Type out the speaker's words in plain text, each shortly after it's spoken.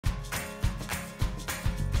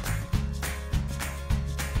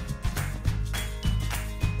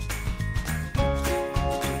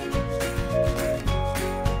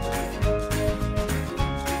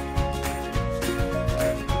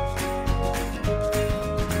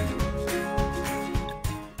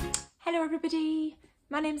everybody,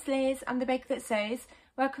 my name's Liz, I'm the baker that sews.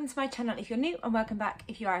 Welcome to my channel if you're new and welcome back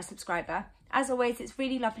if you are a subscriber. As always, it's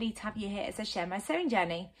really lovely to have you here as I share my sewing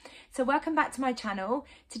journey. So welcome back to my channel.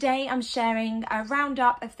 Today I'm sharing a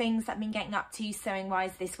roundup of things that I've been getting up to sewing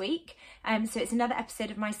wise this week. So it's another episode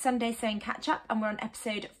of my Sunday sewing catch up and we're on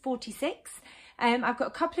episode 46. I've got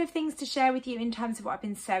a couple of things to share with you in terms of what I've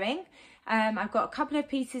been sewing. I've got a couple of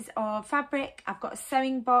pieces of fabric, I've got a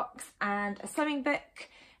sewing box and a sewing book,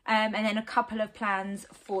 and then a couple of plans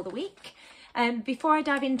for the week. Before I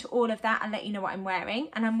dive into all of that, I'll let you know what I'm wearing.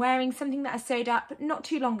 And I'm wearing something that I sewed up not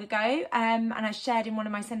too long ago, and I shared in one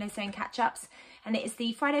of my Sunday sewing catch-ups. And it is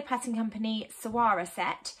the Friday Pattern Company Sewara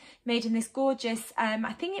set, made in this gorgeous,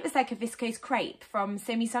 I think it was like a viscose crepe from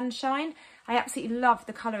Sewmesunshine. I absolutely love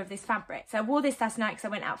the colour of this fabric. So I wore this last night because I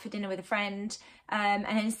went out for dinner with a friend.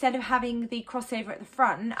 And instead of having the crossover at the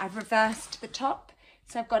front, I've reversed the top.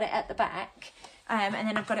 So I've got it at the back. And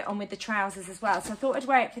then I've got it on with the trousers as well. So I thought I'd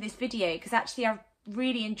wear it for this video because actually I've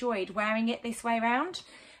really enjoyed wearing it this way around.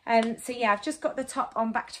 So yeah, I've just got the top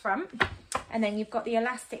on back to front. And then you've got the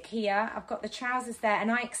elastic here. I've got the trousers there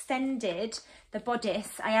and I extended the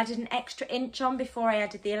bodice. I added an extra inch on before I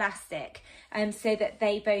added the elastic so that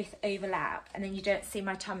they both overlap and then you don't see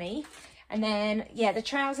my tummy. And then, yeah, the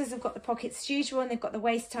trousers have got the pockets as usual and they've got the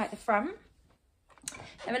waist tie at the front.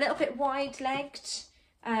 They're a little bit wide-legged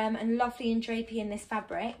and lovely and drapey in this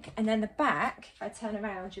fabric. And then the back, if I turn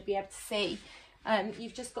around, you'll be able to see,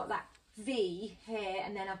 you've just got that V here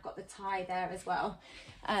and then I've got the tie there as well.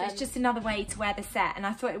 So it's just another way to wear the set and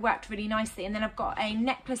I thought it worked really nicely. And then I've got a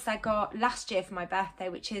necklace I got last year for my birthday,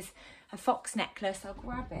 which is a fox necklace. I'll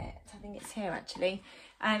grab it. I think it's here actually.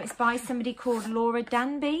 It's by somebody called Laura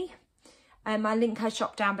Danby. I'll link her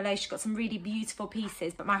shop down below. She's got some really beautiful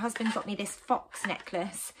pieces, but my husband got me this fox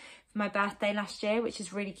necklace for my birthday last year, which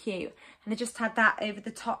is really cute. And I just had that over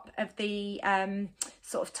the top of the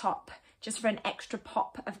sort of top, just for an extra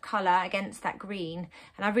pop of colour against that green.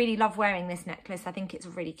 And I really love wearing this necklace. I think it's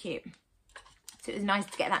really cute. So it was nice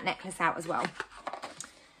to get that necklace out as well.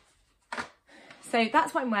 So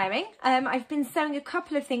that's what I'm wearing. I've been sewing a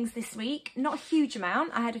couple of things this week, not a huge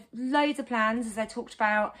amount. I had loads of plans as I talked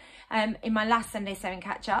about in my last Sunday sewing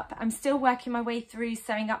catch up. I'm still working my way through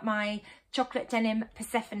sewing up my chocolate denim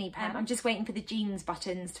Persephone pen. I'm just waiting for the jeans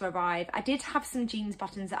buttons to arrive. I did have some jeans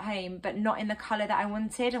buttons at home, but not in the colour that I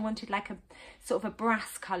wanted. I wanted like a sort of a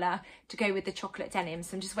brass colour to go with the chocolate denim.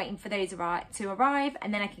 So I'm just waiting for those to arrive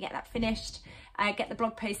and then I can get that finished. Get the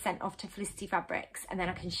blog post sent off to Felicity Fabrics and then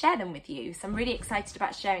I can share them with you. So I'm really excited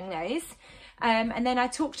about sharing those. And then I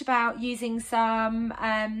talked about using some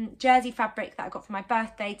jersey fabric that I got for my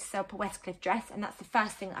birthday to sew up a Westcliff dress, and that's the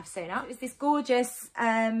first thing I've sewn up. It was this gorgeous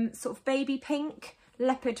sort of baby pink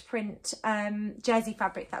leopard print jersey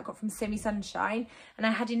fabric that I got from Sewmesunshine, and I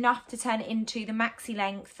had enough to turn it into the maxi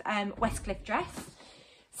length Westcliff dress.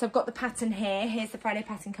 So I've got the pattern here. Here's the Friday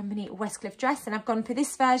Pattern Company Westcliff dress, and I've gone for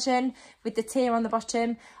this version with the tier on the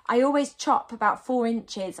bottom. I always chop about 4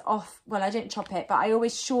 inches off. Well, I don't chop it, but I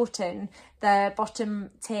always shorten the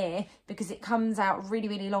bottom tier because it comes out really,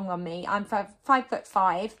 really long on me. I'm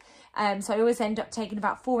 5'5", so I always end up taking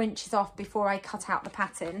about 4 inches off before I cut out the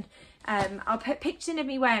pattern. I'll put pictures in of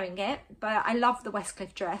me wearing it, but I love the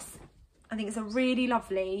Westcliff dress. I think it's a really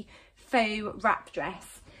lovely faux wrap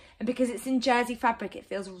dress. And because it's in jersey fabric, it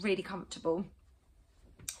feels really comfortable.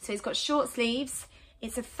 So it's got short sleeves,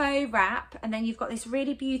 it's a faux wrap, and then you've got this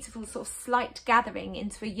really beautiful sort of slight gathering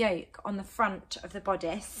into a yoke on the front of the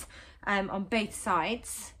bodice on both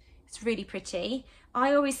sides. It's really pretty.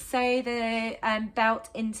 I always sew the belt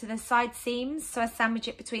into the side seams, so I sandwich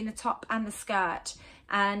it between the top and the skirt,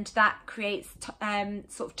 and that creates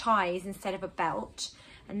sort of ties instead of a belt.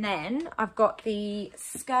 And then I've got the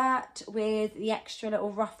skirt with the extra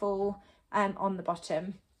little ruffle on the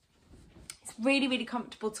bottom. It's really, really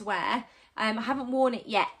comfortable to wear. I haven't worn it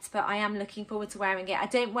yet, but I am looking forward to wearing it. I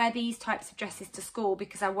don't wear these types of dresses to school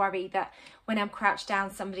because I worry that when I'm crouched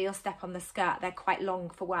down, somebody will step on the skirt. They're quite long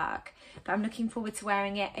for work, but I'm looking forward to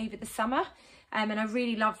wearing it over the summer. And I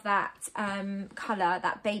really love that colour,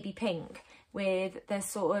 that baby pink with the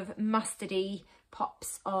sort of mustardy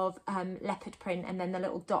pops of leopard print and then the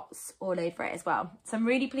little dots all over it as well. So I'm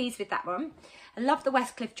really pleased with that one. I love the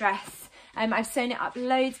Westcliff dress. I've sewn it up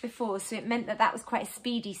loads before, so it meant that that was quite a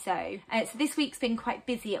speedy sew. So this week's been quite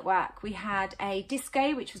busy at work. We had a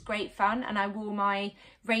disco, which was great fun, and I wore my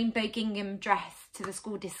rainbow gingham dress to the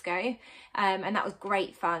school disco, and that was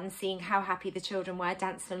great fun, seeing how happy the children were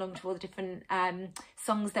dancing along to all the different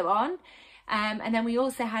songs that were on. And then we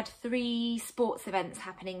also had 3 sports events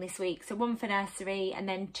happening this week. So one for nursery and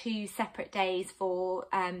then 2 separate days for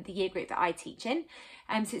the year group that I teach in.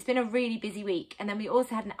 So it's been a really busy week. And then we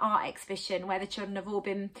also had an art exhibition where the children have all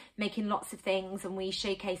been making lots of things, and we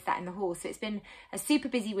showcased that in the hall. So it's been a super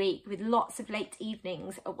busy week with lots of late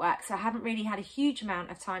evenings at work. So I haven't really had a huge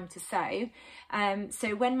amount of time to sew.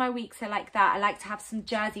 So when my weeks are like that, I like to have some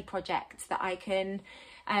jersey projects that I can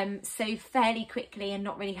sew fairly quickly and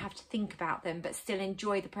not really have to think about them, but still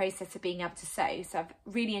enjoy the process of being able to sew. So I've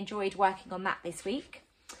really enjoyed working on that this week.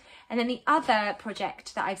 And then the other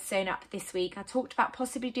project that I've sewn up this week, I talked about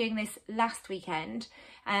possibly doing this last weekend,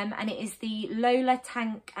 and it is the Lola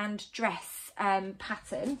tank and dress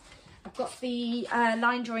pattern. I've got the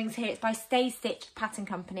line drawings here. It's by Stay Stitch Pattern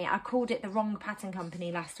Company. I called it the wrong pattern company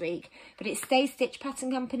last week, but it's Stay Stitch Pattern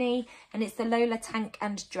Company, and it's the Lola tank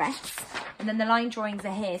and dress. And then the line drawings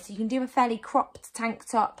are here. So you can do a fairly cropped tank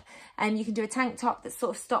top, and you can do a tank top that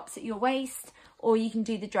sort of stops at your waist, or you can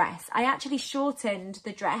do the dress. I actually shortened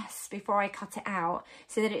the dress before I cut it out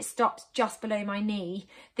so that it stopped just below my knee.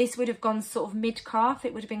 This would have gone sort of mid-calf.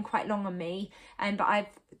 It would have been quite long on me, but I've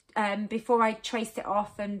before I traced it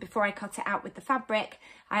off and before I cut it out with the fabric,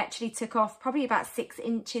 I actually took off probably about 6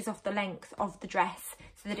 inches off the length of the dress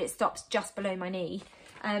so that it stops just below my knee.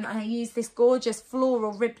 And I used this gorgeous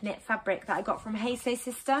floral rib knit fabric that I got from Hey Sew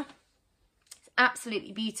Sister. It's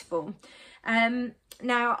absolutely beautiful.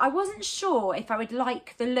 Now, I wasn't sure if I would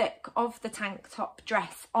like the look of the tank top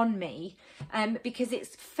dress on me, because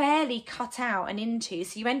it's fairly cut out and into,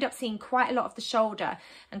 so you end up seeing quite a lot of the shoulder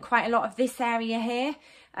and quite a lot of this area here.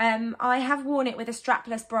 I have worn it with a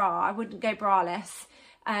strapless bra. I wouldn't go braless.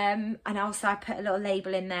 And also I put a little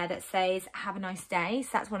label in there that says have a nice day. So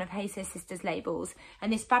that's one of Hey Sew Sister's labels,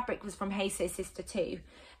 and this fabric was from Hey Sew Sister too.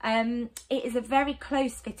 It is a very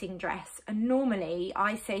close fitting dress, and normally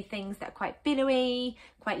I sew things that are quite billowy,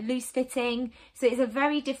 quite loose fitting, so it's a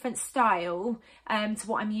very different style to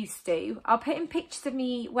what I'm used to. I'll put in pictures of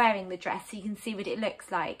me wearing the dress so you can see what it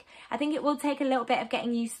looks like. I think it will take a little bit of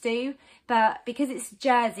getting used to, but because it's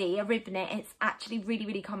jersey, a rib knit, it's actually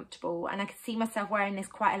really comfortable, and I can see myself wearing this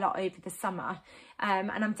quite a lot over the summer.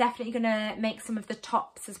 And I'm definitely going to make some of the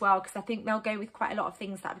tops as well, because I think they'll go with quite a lot of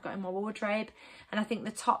things that I've got in my wardrobe, and I think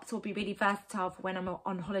the tops will be really versatile for when I'm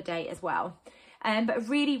on holiday as well. But a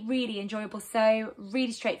really enjoyable sew,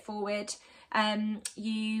 really straightforward.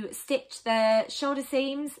 You stitch the shoulder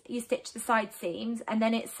seams, you stitch the side seams, and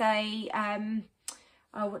then it's a,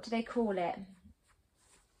 oh, what do they call it?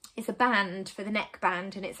 It's a band for the neck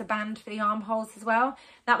band, and it's a band for the armholes as well.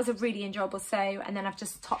 That was a really enjoyable sew, and then I've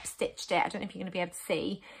just top stitched it. I don't know if you're going to be able to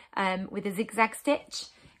see, with a zigzag stitch.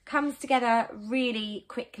 Comes together really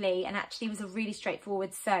quickly, and actually was a really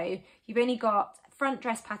straightforward sew. You've only got front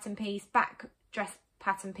dress pattern piece, back dress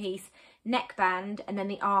pattern piece, neck band, and then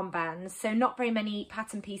the arm bands. So not very many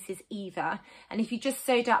pattern pieces either. And if you just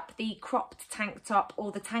sewed up the cropped tank top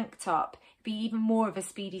or the tank top, it'd be even more of a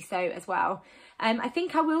speedy sew as well. I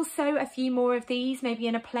think I will sew a few more of these, maybe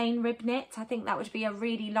in a plain rib knit. I think that would be a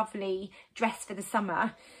really lovely dress for the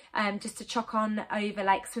summer, just to chuck on over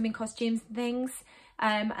like swimming costumes and things.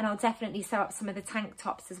 And I'll definitely sew up some of the tank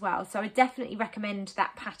tops as well. So I would definitely recommend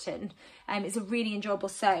that pattern. It's a really enjoyable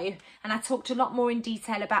sew, and I talked a lot more in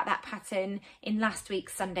detail about that pattern in last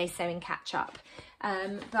week's Sunday Sewing Catch Up.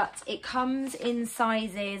 But it comes in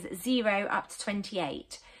sizes 0 up to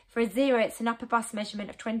 28. For a 0, it's an upper bust measurement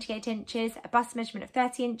of 28 inches, a bust measurement of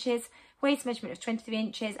 30 inches, waist measurement of 23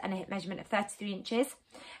 inches, and a hip measurement of 33 inches.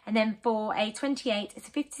 And then for a 28, it's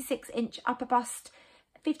a 56-inch upper bust,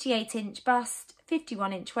 58-inch bust,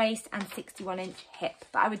 51-inch waist, and 61-inch hip.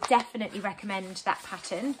 But I would definitely recommend that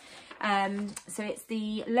pattern. So it's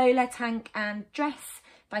the Lola tank and dress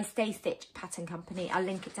by Stay Stitch Pattern Company. I'll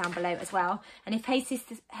link it down below as well. And if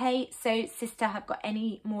Hey Sew Sister have got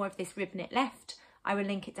any more of this rib knit left, I will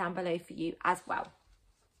link it down below for you as well.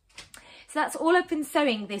 So that's all I've been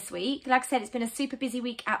sewing this week. Like I said, it's been a super busy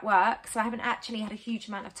week at work, so I haven't actually had a huge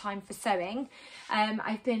amount of time for sewing.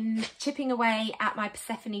 I've been chipping away at my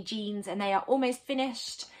Persephone jeans, and they are almost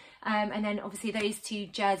finished. And then obviously those 2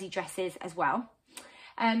 jersey dresses as well.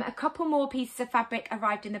 A couple more pieces of fabric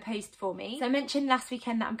arrived in the post for me. So I mentioned last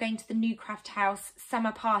weekend that I'm going to the New Craft House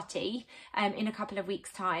summer party in a couple of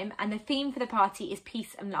weeks' time, and the theme for the party is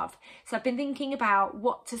peace and love. So I've been thinking about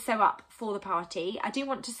what to sew up for the party. I do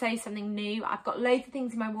want to sew something new. I've got loads of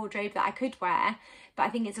things in my wardrobe that I could wear, but I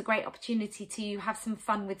think it's a great opportunity to have some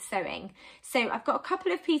fun with sewing. So I've got a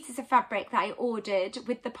couple of pieces of fabric that I ordered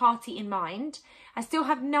with the party in mind. I still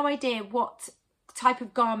have no idea what type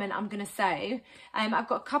of garment I'm going to sew. I've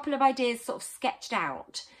got a couple of ideas sort of sketched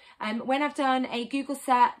out, When I've done a Google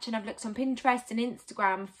search and I've looked on Pinterest and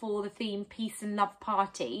Instagram for the theme Peace and Love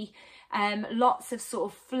Party, lots of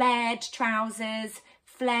sort of flared trousers,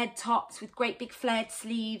 flared tops with great big flared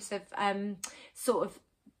sleeves have sort of,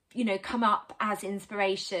 you know, come up as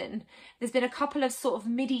inspiration. There's been a couple of sort of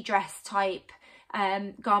midi dress type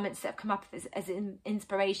garments that have come up as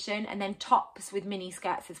inspiration, and then tops with mini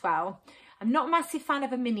skirts as well. I'm not a massive fan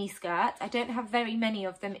of a mini skirt. I don't have very many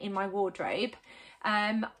of them in my wardrobe.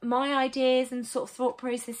 My ideas and sort of thought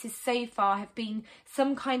processes so far have been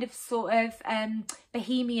some kind of sort of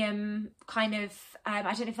bohemian kind of, I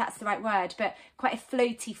don't know if that's the right word, but quite a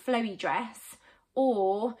flowy dress,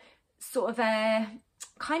 or sort of a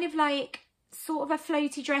kind of like sort of a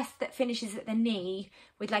floaty dress that finishes at the knee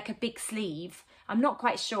with like a big sleeve. I'm not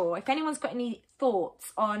quite sure. If anyone's got any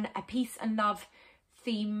thoughts on a peace and love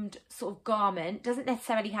themed sort of garment, doesn't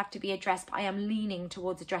necessarily have to be a dress, but I am leaning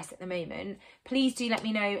towards a dress at the moment, please do let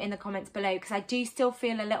me know in the comments below, because I do still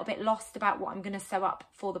feel a little bit lost about what I'm going to sew up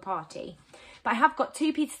for the party. But I have got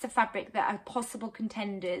 2 pieces of fabric that are possible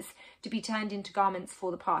contenders to be turned into garments for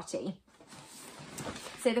the party.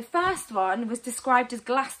 So the first one was described as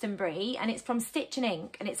Glastonbury, and it's from Stitch and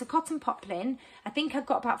Ink, and it's a cotton poplin. I think I've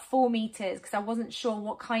got about 4 meters because I wasn't sure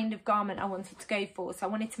what kind of garment I wanted to go for, so I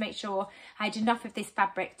wanted to make sure I had enough of this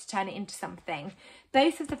fabric to turn it into something.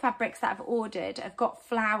 Both of the fabrics that I've ordered have got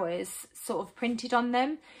flowers sort of printed on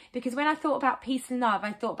them, because when I thought about peace and love,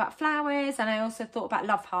 I thought about flowers, and I also thought about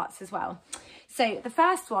love hearts as well. So the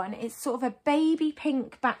first one is sort of a baby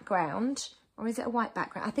pink background. Or is it a white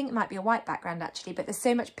background? I think it might be a white background actually, but there's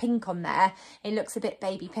so much pink on there, it looks a bit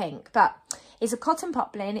baby pink. But it's a cotton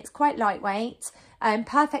poplin, it's quite lightweight,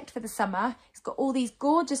 perfect for the summer. It's got all these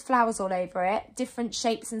gorgeous flowers all over it, different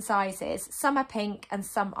shapes and sizes. Some are pink and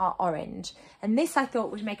some are orange. And this I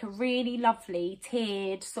thought would make a really lovely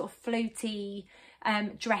tiered, sort of floaty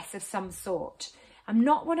dress of some sort. I'm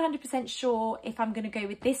not 100% sure if I'm going to go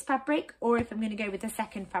with this fabric or if I'm going to go with the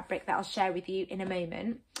second fabric that I'll share with you in a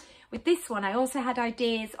moment. With this one, I also had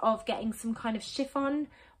ideas of getting some kind of chiffon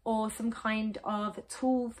or some kind of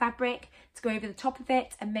tulle fabric to go over the top of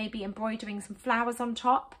it, and maybe embroidering some flowers on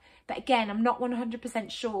top. But again, I'm not 100%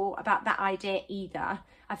 sure about that idea either.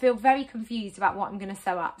 I feel very confused about what I'm going to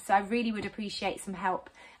sew up, so I really would appreciate some help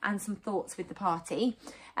and some thoughts with the party.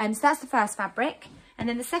 So that's the first fabric. And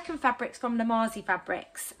then the second fabric's from Lamazi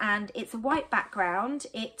Fabrics, and it's a white background.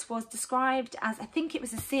 It was described as, I think it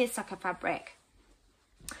was a seersucker fabric.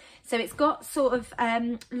 So it's got sort of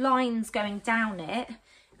lines going down it.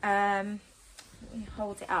 Let me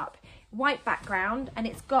hold it up. White background, and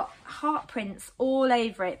it's got heart prints all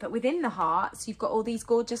over it, but within the hearts you've got all these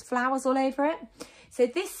gorgeous flowers all over it. So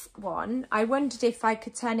this one, I wondered if I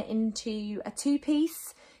could turn it into a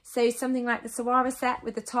 2-piece, so something like the Sewara set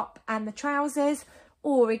with the top and the trousers,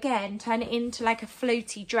 or again turn it into like a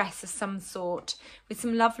floaty dress of some sort with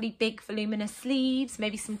some lovely big voluminous sleeves,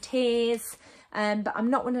 maybe some tiers. But I'm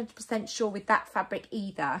not 100% sure with that fabric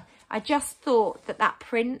either. I just thought that that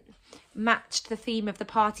print matched the theme of the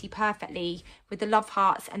party perfectly, with the love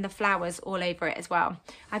hearts and the flowers all over it as well.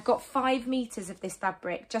 I've got 5 meters of this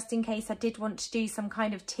fabric just in case I did want to do some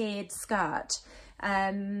kind of tiered skirt.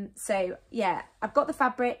 So yeah, I've got the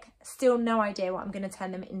fabric, still no idea what I'm going to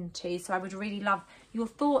turn them into. So I would really love your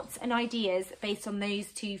thoughts and ideas based on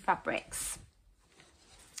those 2 fabrics.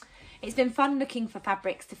 It's been fun looking for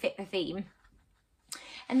fabrics to fit the theme.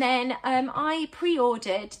 And then I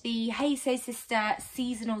pre-ordered the Hey Sew Sister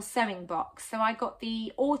seasonal sewing box. So I got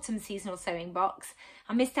the autumn seasonal sewing box.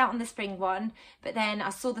 I missed out on the spring one, but then I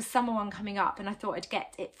saw the summer one coming up and I thought I'd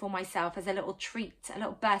get it for myself as a little treat, a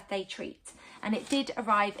little birthday treat. And it did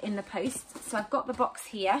arrive in the post. So I've got the box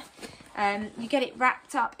here. You get it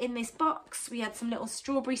wrapped up in this box. We had some little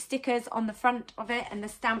strawberry stickers on the front of it and the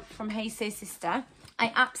stamp from Hey Sew Sister.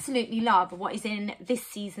 I absolutely love what is in this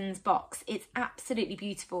season's box. It's absolutely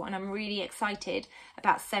beautiful and I'm really excited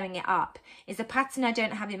about sewing it up. It's a pattern I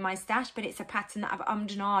don't have in my stash, but it's a pattern that I've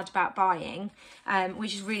ummed and ahed about buying,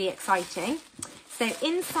 which is really exciting. So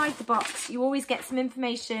inside the box, you always get some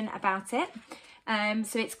information about it.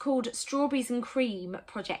 So it's called Strawberries and Cream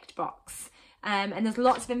Project Box. And there's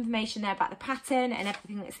lots of information there about the pattern and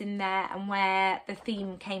everything that's in there and where the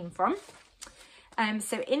theme came from.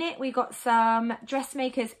 So in it, we got some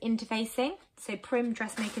dressmakers interfacing, so Prim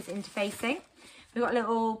dressmakers interfacing. We've got a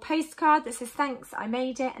little postcard that says thanks, I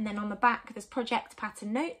made it, and then on the back there's project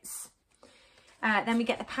pattern notes. Then we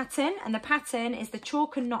get the pattern, and the pattern is the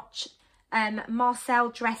chalk and notch Marcel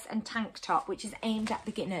dress and tank top, which is aimed at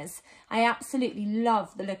beginners. I absolutely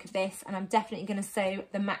love the look of this, and I'm definitely going to sew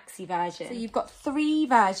the maxi version. So you've got 3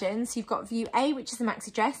 versions. You've got view A, which is a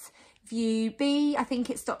maxi dress, View B, I think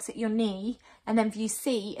it stops at your knee, and then View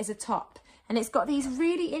C is a top. And it's got these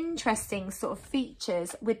really interesting sort of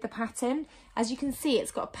features with the pattern. As you can see,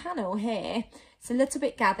 it's got a panel here. It's a little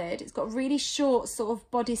bit gathered. It's got a really short sort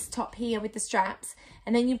of bodice top here with the straps.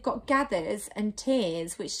 And then you've got gathers and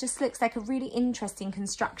tiers, which just looks like a really interesting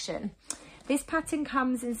construction. This pattern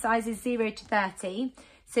comes in sizes 0 to 30.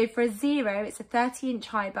 So for a 0, it's a 30-inch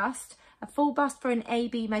high bust, a full bust for an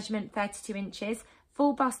AB measurement 32 inches,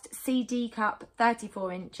 full bust CD cup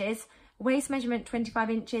 34 inches, waist measurement 25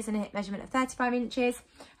 inches and a hip measurement of 35 inches.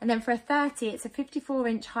 And then for a 30, it's a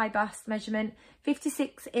 54-inch high bust measurement,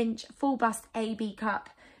 56-inch full bust AB cup,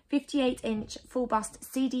 58-inch full bust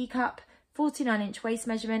CD cup, 49-inch waist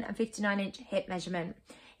measurement and 59-inch hip measurement.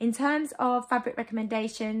 In terms of fabric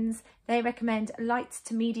recommendations, they recommend light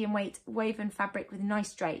to medium weight woven fabric with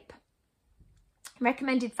nice drape.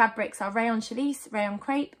 Recommended fabrics are rayon challis, rayon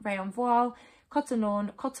crepe, rayon voile, cotton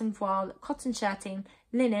lawn, cotton voile, cotton shirting,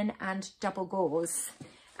 linen and double gauze.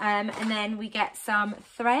 And then we get some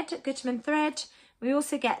thread, Gutermann thread. We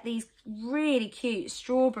also get these really cute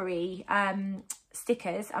strawberry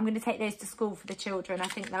stickers. I'm going to take those to school for the children. I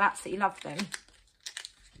think they'll absolutely love them.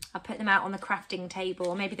 I'll put them out on the crafting table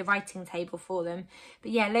or maybe the writing table for them.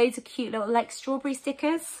 But yeah, loads of cute little like strawberry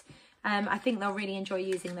stickers. I think they'll really enjoy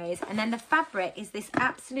using those. And then the fabric is this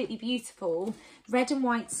absolutely beautiful red and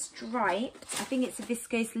white striped. I think it's a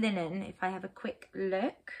viscose linen, if I have a quick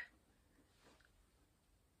look.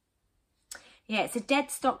 Yeah, it's a dead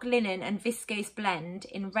stock linen and viscose blend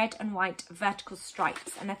in red and white vertical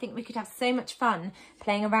stripes. And I think we could have so much fun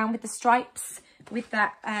playing around with the stripes with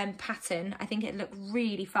that pattern. I think it'd look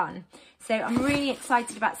really fun. So I'm really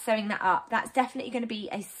excited about sewing that up. That's definitely going to be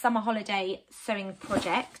a summer holiday sewing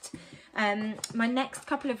project. My next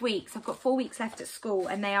couple of weeks, I've got 4 weeks left at school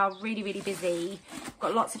and they are really, really busy. I've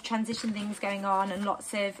got lots of transition things going on and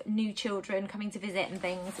lots of new children coming to visit and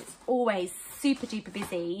things. It's always super duper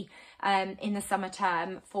busy in the summer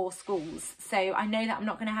term for schools. So I know that I'm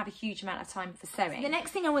not going to have a huge amount of time for sewing. The next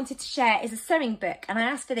thing I wanted to share is a sewing book, and I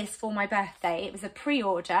asked for this for my birthday. It was a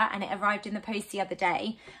pre-order and it arrived in the post the other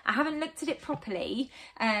day. I haven't looked at it properly,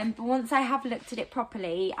 but once I have looked at it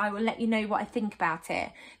properly, I will let you know what I think about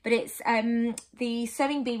it. But it's the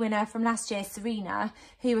Sewing Bee winner from last year, Serena,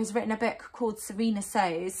 who has written a book called Serena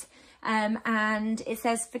Sews. And it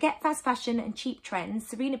says, forget fast fashion and cheap trends.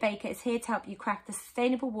 Serena Baker is here to help you craft the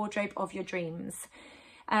sustainable wardrobe of your dreams.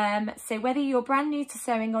 So whether you're brand new to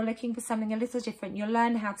sewing or looking for something a little different, you'll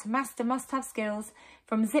learn how to master must-have skills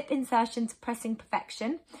from zip insertion to pressing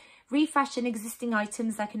perfection. Refashion existing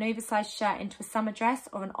items like an oversized shirt into a summer dress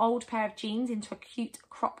or an old pair of jeans into a cute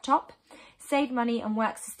crop top. Save money and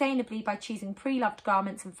work sustainably by choosing pre-loved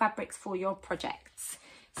garments and fabrics for your projects.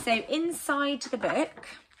 So inside the book,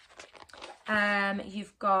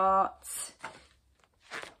 you've got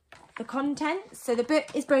the content. So the book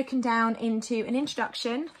is broken down into an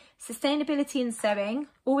introduction, sustainability in sewing,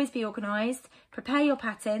 always be organised, prepare your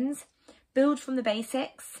patterns, build from the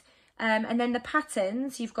basics, and then the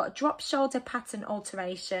patterns, you've got a drop shoulder pattern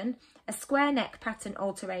alteration, a square neck pattern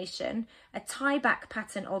alteration, a tie back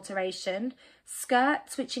pattern alteration,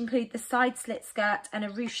 skirts which include the side slit skirt and a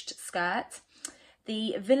ruched skirt,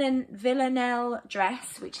 the villanelle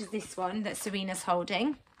dress, which is this one that Serena's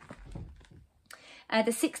holding,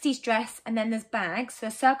 the 60s dress, and then there's bags, so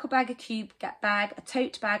a circle bag, a cube bag, a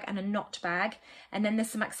tote bag and a knot bag, and then there's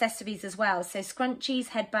some accessories as well, so scrunchies,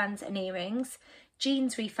 headbands and earrings,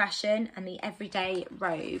 jeans refashion and the everyday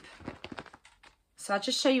robe. So I'll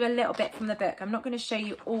just show you a little bit from the book. I'm not going to show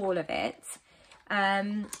you all of it,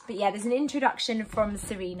 but yeah, there's an introduction from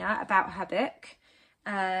Serena about her book.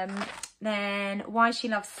 Then why she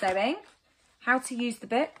loves sewing, how to use the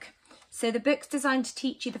book. So the book's designed to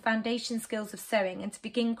teach you the foundation skills of sewing and to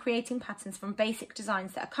begin creating patterns from basic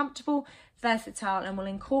designs that are comfortable, versatile and will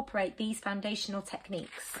incorporate these foundational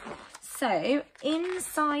techniques. So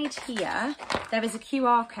inside here there is a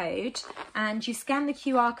QR code and you scan the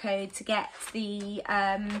QR code to get the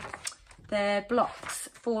blocks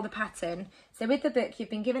for the pattern. So with the book you've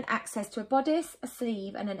been given access to a bodice, a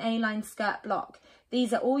sleeve and an A-line skirt block.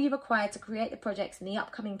 These are all you require to create the projects in the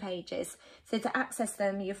upcoming pages. So to access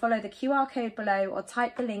them, you follow the QR code below or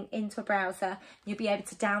type the link into a browser and you'll be able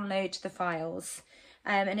to download the files.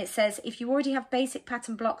 And it says, if you already have basic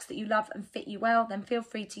pattern blocks that you love and fit you well, then feel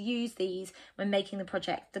free to use these when making the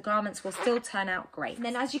project. The garments will still turn out great. And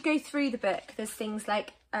then as you go through the book, there's things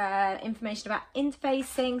like information about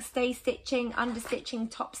interfacing, stay stitching, understitching,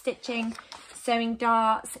 top stitching, sewing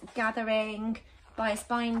darts, gathering, bias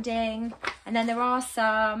binding, and then there are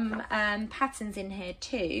some patterns in here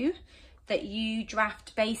too. that you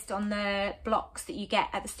draft based on the blocks that you get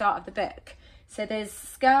at the start of the book. So there's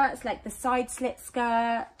skirts like the side slit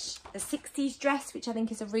skirt, the 60s dress, which I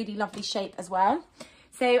think is a really lovely shape as well.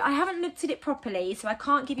 So I haven't looked at it properly, so I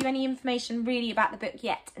can't give you any information really about the book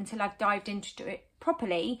yet until I've dived into it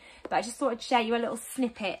properly, but I just thought I'd share you a little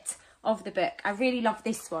snippet of the book. I really love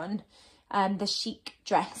this one, the chic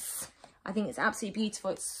dress. I think it's absolutely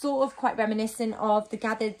beautiful. It's sort of quite reminiscent of the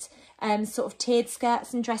gathered sort of tiered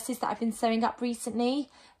skirts and dresses that I've been sewing up recently,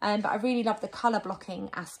 but I really love the colour blocking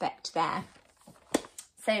aspect there.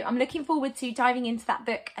 So I'm looking forward to diving into that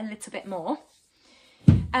book a little bit more.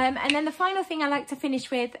 And then the final thing I like to finish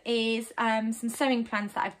with is some sewing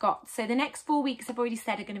plans that I've got. So the next 4 weeks, I've already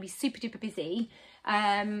said, are going to be super duper busy.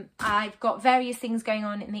 I've got various things going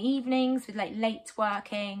on in the evenings with like late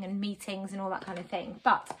working and meetings and all that kind of thing.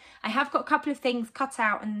 But I have got a couple of things cut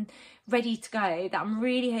out and ready to go that I'm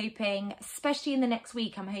really hoping, especially in the next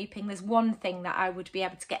week, I'm hoping there's one thing that I would be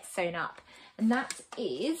able to get sewn up. And that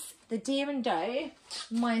is the Deer and Doe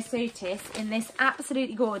Myosotis in this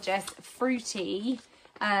absolutely gorgeous fruity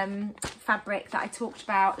fabric that I talked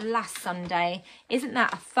about last Sunday. Isn't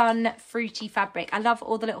that a fun fruity fabric? I love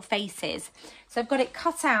all the little faces. So I've got it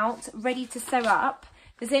cut out, ready to sew up.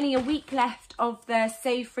 There's only a week left of the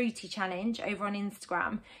Sew Fruity challenge over on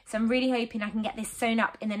Instagram. So I'm really hoping I can get this sewn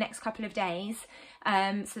up in the next couple of days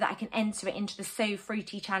so that I can enter it into the Sew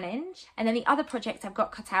Fruity challenge. And then the other project I've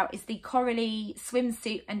got cut out is the Corally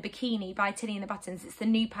swimsuit and bikini by Tilly and the Buttons. It's the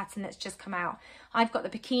new pattern that's just come out. I've got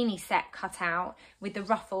the bikini set cut out with the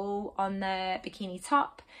ruffle on the bikini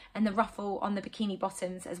top and the ruffle on the bikini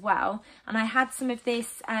bottoms as well. And I had some of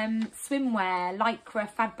this swimwear lycra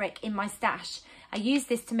fabric in my stash. I used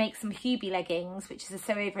this to make some Hubie leggings, which is a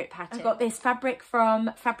Sew Over It pattern. I've got this fabric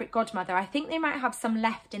from Fabric Godmother. I think they might have some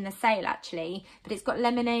left in the sale actually, but it's got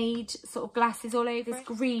lemonade sort of glasses all over this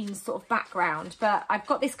green sort of background. But I've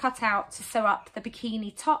got this cut out to sew up the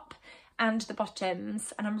bikini top and the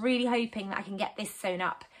bottoms, and I'm really hoping that I can get this sewn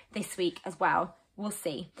up this week as well. We'll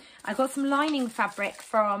see. I've got some lining fabric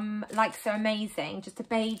from Like So Amazing, just a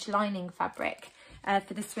beige lining fabric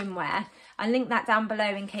for the swimwear. I'll link that down below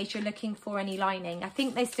in case you're looking for any lining. I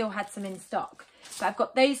think they still had some in stock. But I've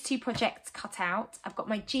got those two projects cut out. I've got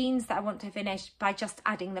my jeans that I want to finish by just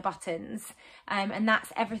adding the buttons. And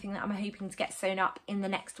that's everything that I'm hoping to get sewn up in the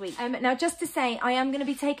next week. Now, just to say, I am going to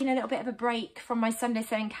be taking a little bit of a break from my Sunday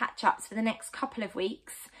sewing catch-ups for the next couple of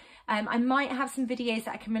weeks. I might have some videos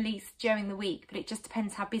that I can release during the week, but it just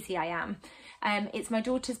depends how busy I am. It's my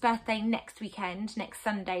daughter's birthday next weekend, next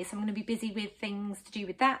Sunday, so I'm going to be busy with things to do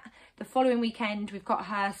with that. The following weekend, we've got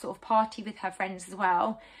her sort of party with her friends as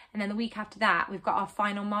well. And then the week after that, we've got our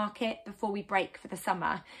final market before we break for the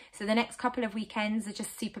summer. So the next couple of weekends are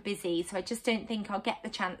just super busy. So I just don't think I'll get the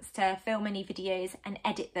chance to film any videos and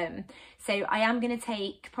edit them. So I am going to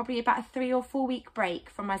take probably about a 3 or 4 week break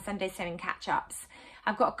from my Sunday sewing catch-ups.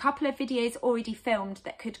 I've got a couple of videos already filmed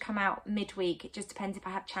that could come out midweek. It just depends if I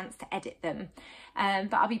have a chance to edit them.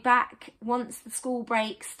 But I'll be back once the school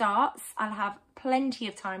break starts. I'll have plenty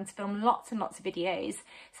of time to film lots and lots of videos.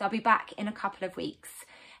 So I'll be back in a couple of weeks.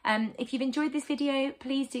 If you've enjoyed this video,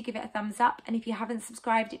 please do give it a thumbs up. And if you haven't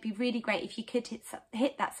subscribed, it'd be really great if you could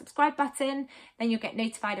hit that subscribe button. Then you'll get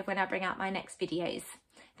notified of when I bring out my next videos.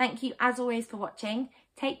 Thank you as always for watching.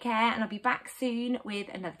 Take care, and I'll be back soon with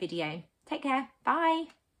another video. Take care.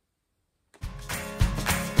 Bye.